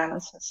seek to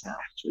balance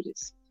herself through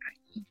this.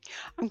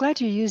 I'm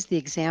glad you used the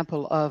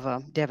example of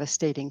a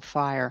devastating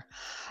fire.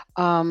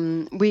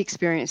 We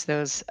experience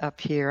those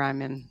up here.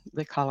 I'm in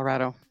the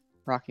Colorado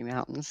Rocky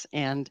Mountains,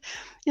 and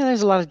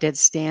there's a lot of dead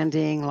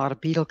standing, a lot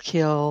of beetle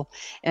kill,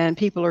 and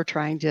people are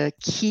trying to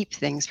keep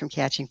things from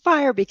catching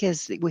fire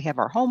because we have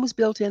our homes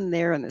built in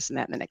there and this and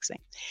that and the next thing.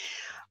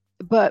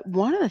 But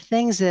one of the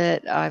things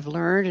that I've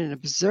learned and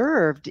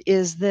observed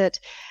is that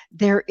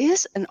there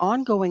is an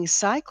ongoing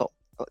cycle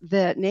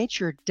that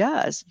nature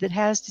does that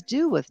has to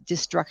do with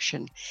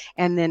destruction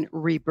and then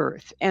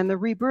rebirth. And the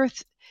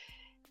rebirth,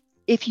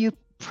 if you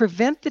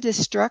prevent the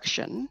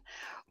destruction,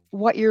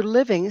 what you're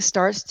living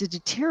starts to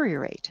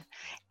deteriorate.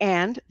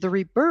 And the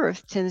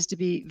rebirth tends to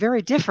be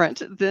very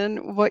different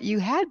than what you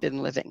had been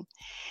living.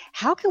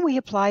 How can we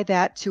apply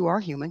that to our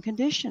human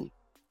condition?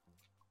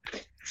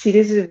 See,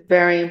 this is a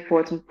very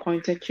important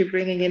point that you're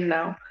bringing in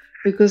now,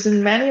 because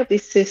in many of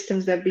these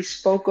systems that we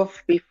spoke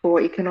of before,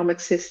 economic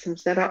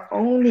systems that are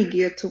only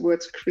geared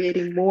towards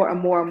creating more and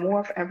more and more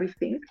of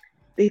everything,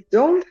 they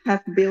don't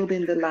have built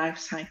in the life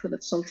cycle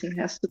that something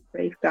has to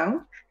break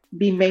down,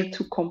 be made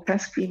to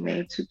compress, be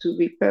made to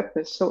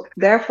repurpose. So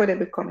therefore, they're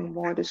becoming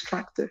more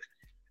destructive.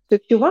 So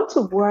if you want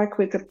to work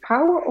with the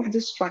power of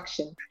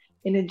destruction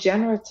in a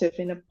generative,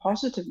 in a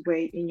positive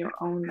way in your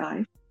own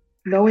life,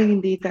 knowing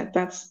indeed that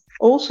that's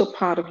also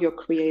part of your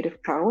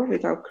creative power.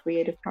 Without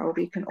creative power,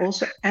 we can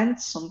also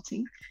end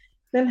something.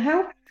 Then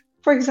help,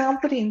 for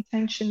example, the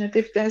intention that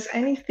if there's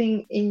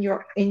anything in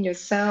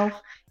yourself,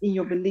 in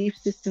your belief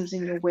systems,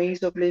 in your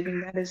ways of living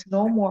that is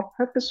no more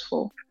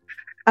purposeful,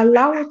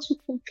 allow it to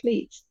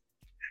complete.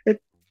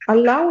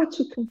 Allow it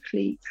to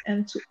complete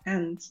and to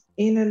end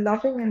in a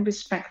loving and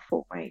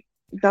respectful way.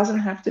 It doesn't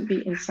have to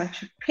be in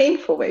such a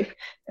painful way.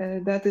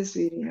 That is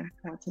really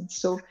important.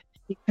 So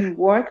you can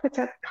work with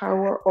that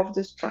power of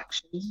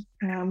destruction.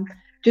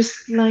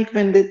 Just like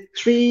when the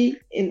tree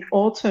in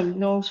autumn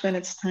knows when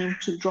it's time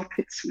to drop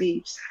its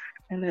leaves,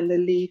 and then the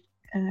leaf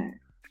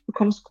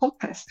becomes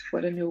compressed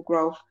for the new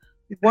growth.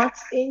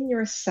 What's in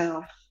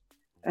yourself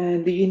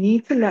do you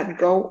need to let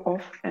go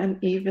of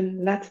and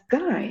even let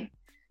die,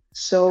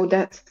 so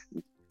that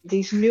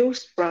these new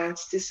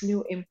sprouts, this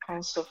new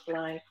impulse of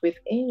life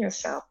within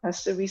yourself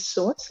has the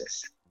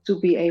resources to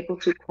be able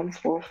to come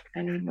forth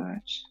and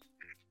emerge.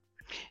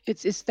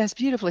 That's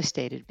beautifully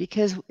stated,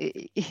 because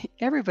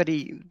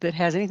everybody that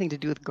has anything to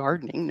do with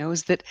gardening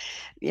knows that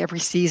every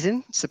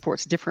season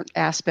supports different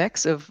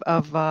aspects of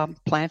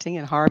planting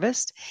and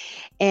harvest.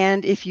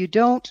 And if you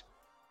don't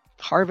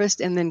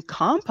harvest and then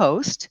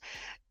compost,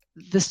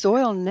 the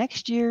soil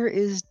next year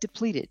is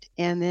depleted,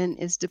 and then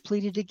it's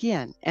depleted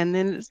again, and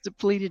then it's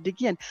depleted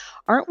again.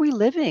 Aren't we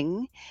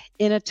living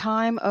in a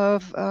time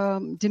of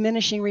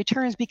diminishing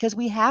returns because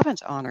we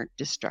haven't honored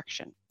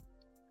destruction?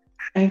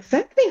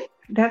 Exactly.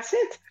 That's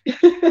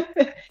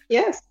it.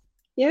 Yes.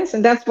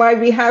 And that's why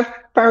we have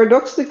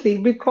paradoxically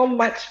become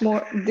much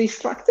more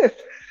destructive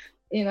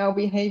in our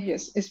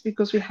behaviors. It's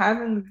because we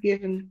haven't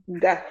given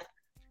death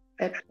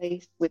a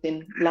place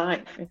within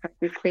life. In fact,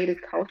 we've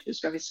created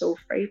cultures where we're so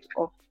afraid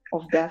of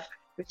death.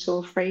 We're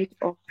so afraid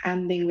of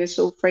ending. We're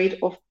so afraid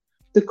of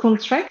the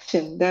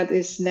contraction that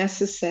is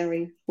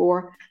necessary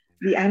for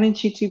the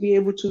energy to be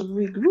able to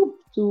regroup,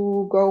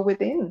 to go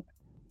within.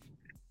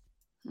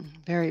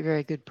 Very,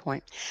 very good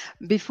point.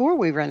 Before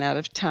we run out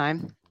of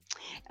time,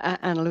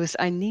 Anneloes,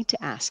 I need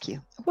to ask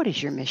you, what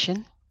is your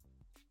mission?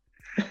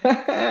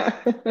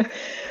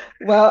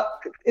 Well,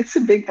 it's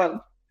a big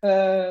one.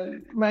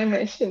 My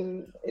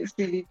mission is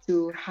really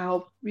to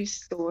help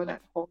restore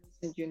that wholeness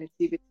and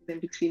unity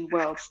between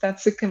worlds.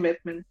 That's a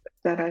commitment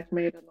that I've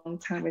made a long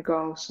time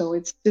ago. So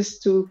it's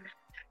just to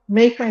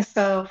make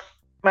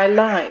my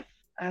life,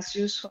 as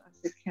useful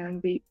as it can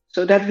be,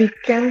 so that we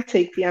can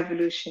take the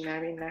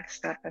evolutionary next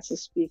step as a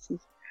species,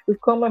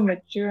 become a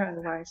mature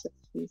and wiser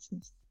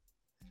species,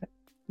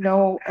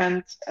 know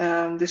and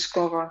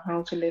discover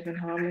how to live in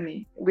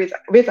harmony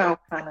with our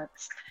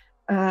planets.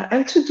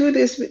 And to do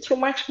this with so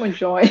much more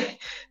joy,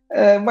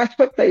 much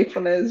more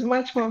playfulness,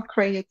 much more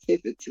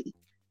creativity.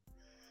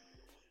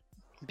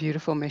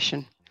 Beautiful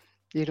mission.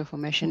 Beautiful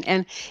mission.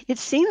 And it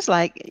seems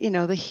like,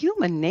 the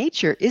human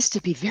nature is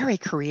to be very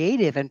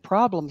creative and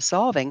problem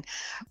solving,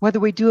 whether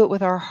we do it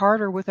with our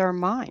heart or with our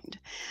mind.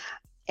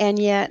 And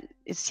yet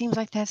it seems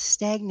like that's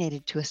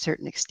stagnated to a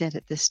certain extent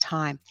at this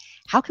time.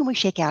 How can we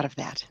shake out of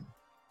that?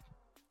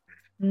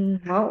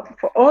 Well,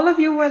 for all of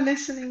you who are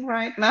listening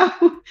right now,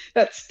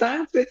 that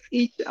starts with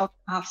each of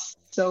us.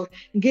 So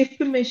give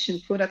permission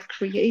for that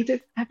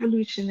creative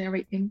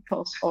evolutionary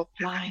impulse of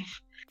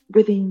life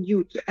within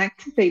you to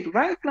activate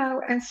right now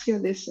as you're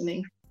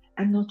listening,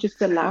 and not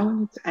just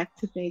allowing it to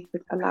activate,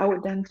 but allow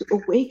it then to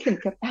awaken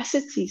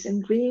capacities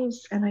and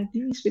dreams and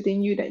ideas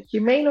within you that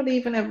you may not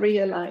even have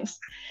realized,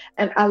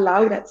 and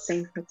allow that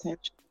same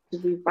potential to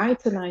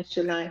revitalize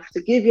your life,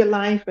 to give your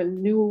life a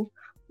new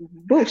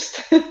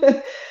boost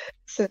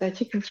so that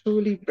you can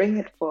truly bring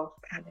it forth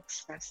and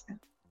express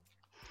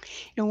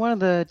it. One of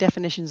the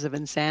definitions of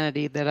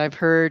insanity that I've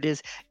heard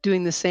is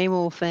doing the same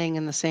old thing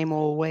in the same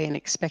old way and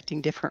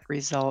expecting different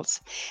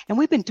results. And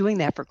we've been doing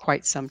that for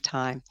quite some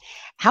time.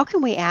 How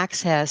can we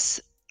access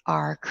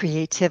our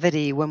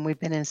creativity when we've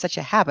been in such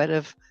a habit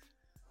of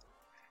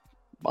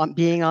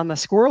being on the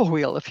squirrel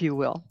wheel, if you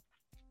will?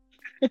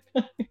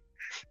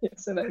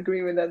 Yes, and I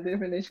agree with that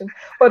definition.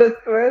 But the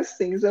first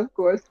thing is, of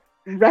course,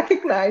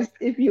 recognize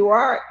if you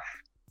are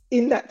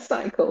in that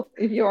cycle,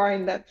 if you are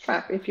in that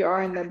trap, if you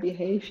are in that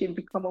behavior,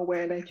 become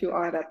aware that you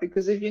are that.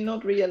 Because if you're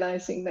not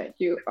realizing that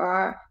you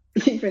are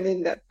even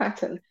in that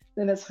pattern,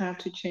 then it's hard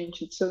to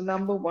change it. So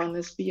number one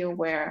is be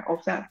aware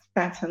of that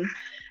pattern.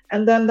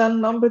 And then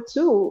number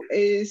two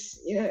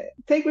is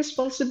take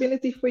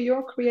responsibility for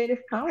your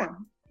creative power,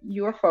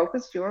 your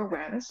focus, your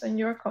awareness, and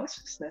your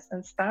consciousness,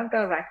 and start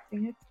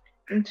directing it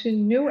into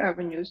new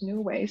avenues,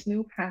 new ways,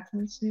 new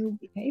patterns, new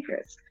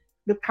behaviors.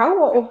 The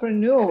power of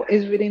renewal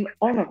is within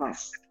all of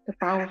us. The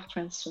power of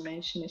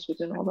transformation is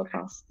within all of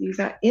us.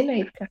 These are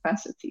innate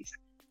capacities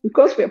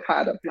because we're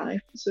part of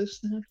life. So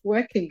start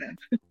working them.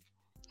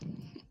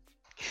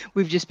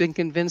 We've just been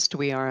convinced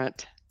we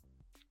aren't.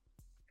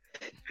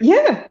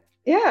 Yeah.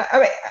 I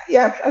mean,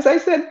 yeah, as I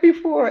said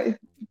before,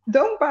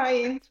 don't buy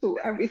into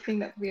everything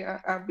that we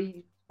are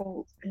being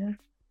told. Yeah?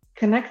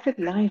 Connect with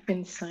life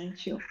inside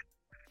you.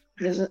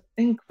 There's an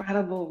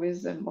incredible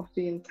wisdom of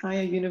the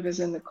entire universe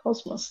and the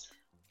cosmos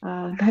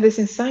that is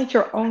inside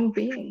your own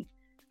being.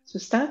 So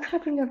start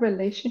having a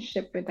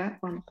relationship with that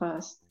one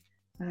first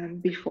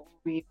before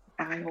we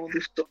buy all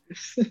the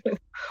stories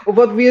of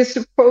what we are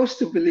supposed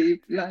to believe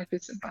life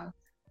is about.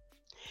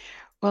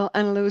 Well,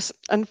 Anneloes,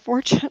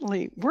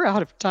 unfortunately, we're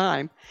out of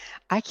time.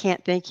 I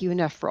can't thank you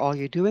enough for all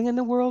you're doing in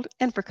the world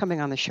and for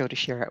coming on the show to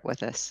share it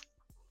with us.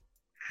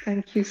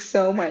 Thank you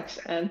so much,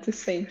 and the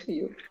same to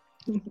you.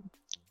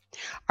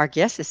 Our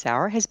guest this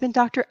hour has been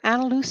Dr.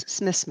 Anneloes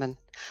Smitsman,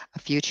 a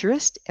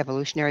futurist,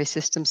 evolutionary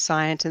systems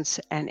scientist,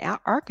 and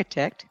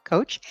architect,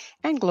 coach,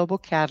 and global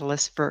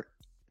catalyst for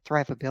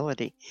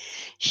thrivability.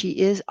 She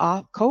is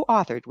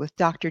co-authored with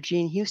Dr.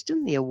 Jean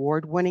Houston, the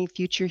award-winning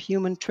Future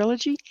Human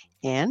Trilogy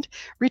and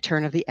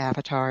Return of the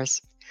Avatars.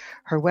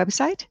 Her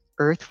website,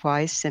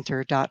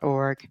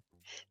 EARTHwise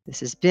This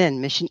has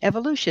been Mission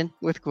Evolution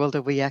with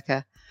Gwilda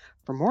Wiyaka.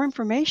 For more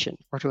information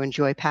or to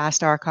enjoy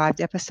past archived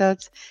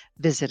episodes,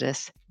 visit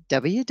us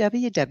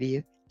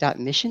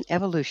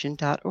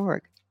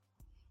www.missionevolution.org.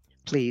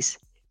 Please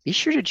be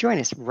sure to join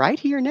us right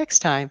here next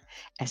time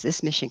as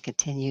this mission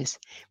continues,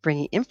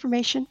 bringing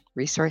information,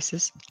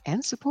 resources,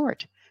 and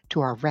support to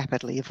our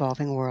rapidly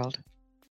evolving world.